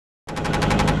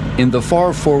In the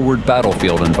far-forward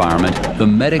battlefield environment, the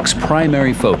medic's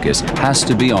primary focus has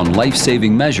to be on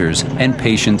life-saving measures and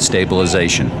patient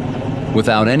stabilization.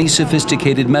 Without any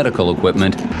sophisticated medical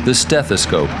equipment, the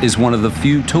stethoscope is one of the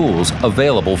few tools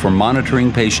available for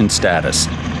monitoring patient status.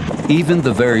 Even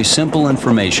the very simple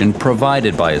information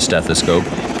provided by a stethoscope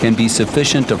can be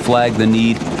sufficient to flag the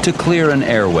need to clear an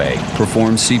airway,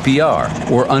 perform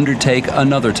CPR, or undertake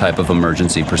another type of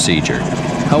emergency procedure.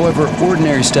 However,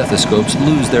 ordinary stethoscopes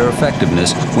lose their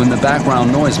effectiveness when the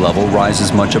background noise level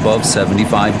rises much above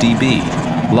 75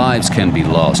 dB. Lives can be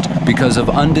lost because of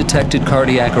undetected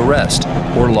cardiac arrest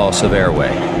or loss of airway.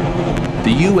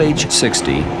 The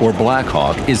UH-60, or Black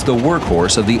Hawk, is the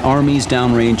workhorse of the Army's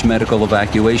downrange medical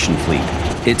evacuation fleet.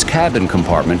 Its cabin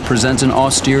compartment presents an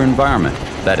austere environment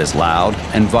that is loud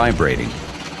and vibrating.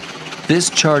 This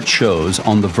chart shows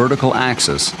on the vertical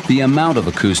axis the amount of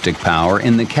acoustic power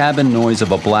in the cabin noise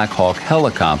of a Black Hawk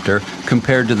helicopter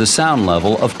compared to the sound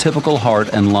level of typical heart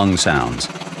and lung sounds.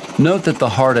 Note that the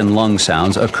heart and lung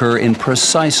sounds occur in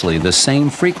precisely the same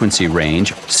frequency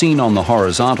range seen on the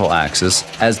horizontal axis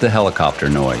as the helicopter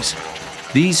noise.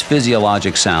 These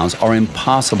physiologic sounds are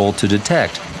impossible to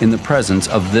detect in the presence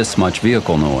of this much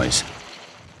vehicle noise.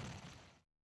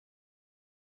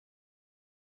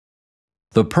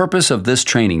 The purpose of this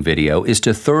training video is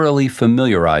to thoroughly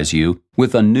familiarize you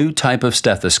with a new type of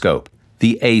stethoscope,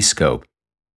 the A-scope.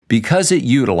 Because it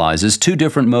utilizes two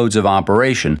different modes of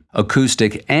operation,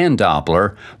 acoustic and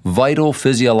Doppler, vital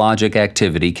physiologic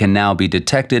activity can now be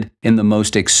detected in the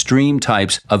most extreme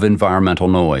types of environmental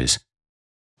noise.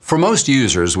 For most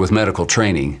users with medical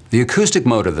training, the acoustic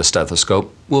mode of the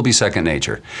stethoscope will be second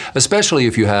nature, especially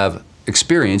if you have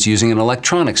experience using an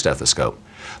electronic stethoscope.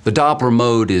 The Doppler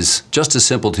mode is just as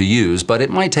simple to use, but it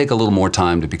might take a little more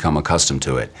time to become accustomed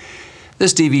to it.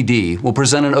 This DVD will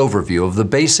present an overview of the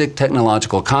basic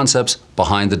technological concepts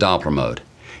behind the Doppler mode.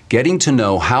 Getting to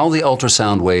know how the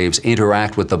ultrasound waves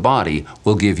interact with the body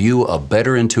will give you a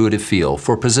better intuitive feel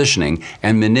for positioning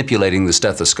and manipulating the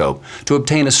stethoscope to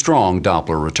obtain a strong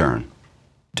Doppler return.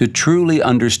 To truly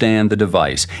understand the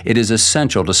device, it is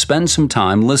essential to spend some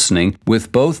time listening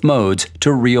with both modes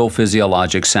to real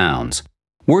physiologic sounds.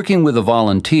 Working with a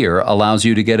volunteer allows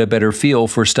you to get a better feel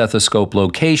for stethoscope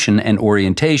location and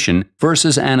orientation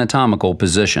versus anatomical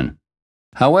position.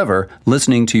 However,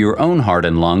 listening to your own heart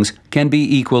and lungs can be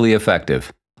equally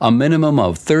effective. A minimum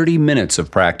of 30 minutes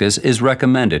of practice is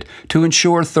recommended to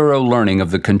ensure thorough learning of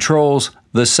the controls,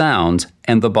 the sounds,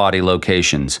 and the body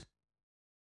locations.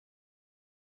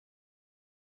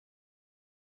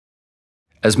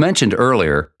 As mentioned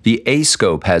earlier, the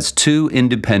A-scope has two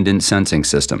independent sensing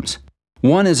systems.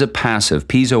 One is a passive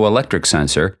piezoelectric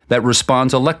sensor that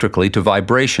responds electrically to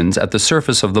vibrations at the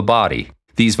surface of the body.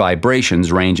 These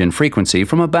vibrations range in frequency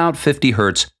from about 50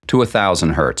 Hz to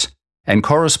 1000 Hz and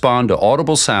correspond to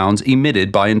audible sounds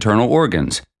emitted by internal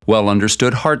organs,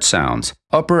 well-understood heart sounds,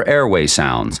 upper airway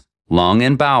sounds, lung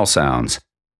and bowel sounds.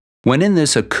 When in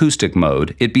this acoustic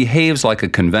mode, it behaves like a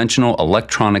conventional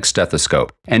electronic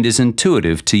stethoscope and is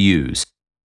intuitive to use.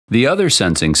 The other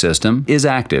sensing system is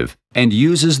active and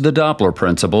uses the Doppler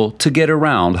principle to get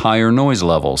around higher noise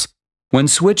levels. When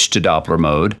switched to Doppler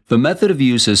mode, the method of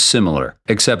use is similar,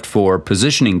 except for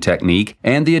positioning technique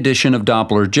and the addition of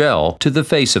Doppler gel to the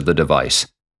face of the device.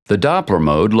 The Doppler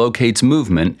mode locates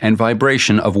movement and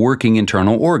vibration of working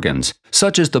internal organs,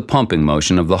 such as the pumping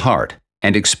motion of the heart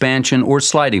and expansion or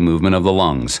sliding movement of the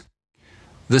lungs.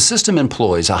 The system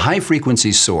employs a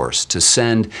high-frequency source to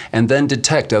send and then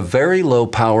detect a very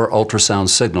low-power ultrasound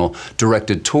signal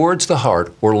directed towards the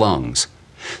heart or lungs.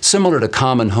 Similar to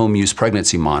common home-use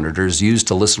pregnancy monitors used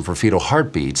to listen for fetal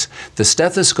heartbeats, the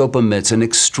stethoscope emits an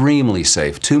extremely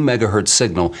safe 2 MHz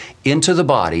signal into the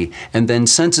body and then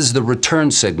senses the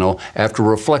return signal after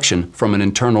reflection from an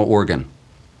internal organ.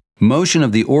 Motion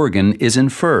of the organ is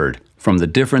inferred from the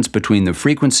difference between the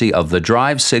frequency of the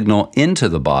drive signal into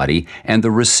the body and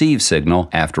the receive signal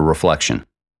after reflection.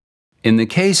 In the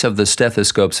case of the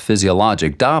stethoscope's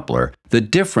physiologic Doppler, the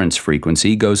difference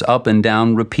frequency goes up and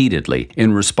down repeatedly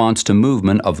in response to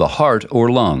movement of the heart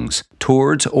or lungs,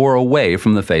 towards or away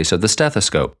from the face of the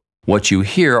stethoscope. What you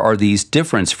hear are these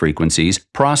difference frequencies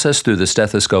processed through the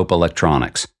stethoscope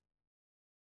electronics.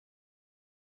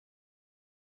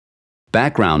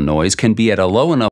 Background noise can be at a low enough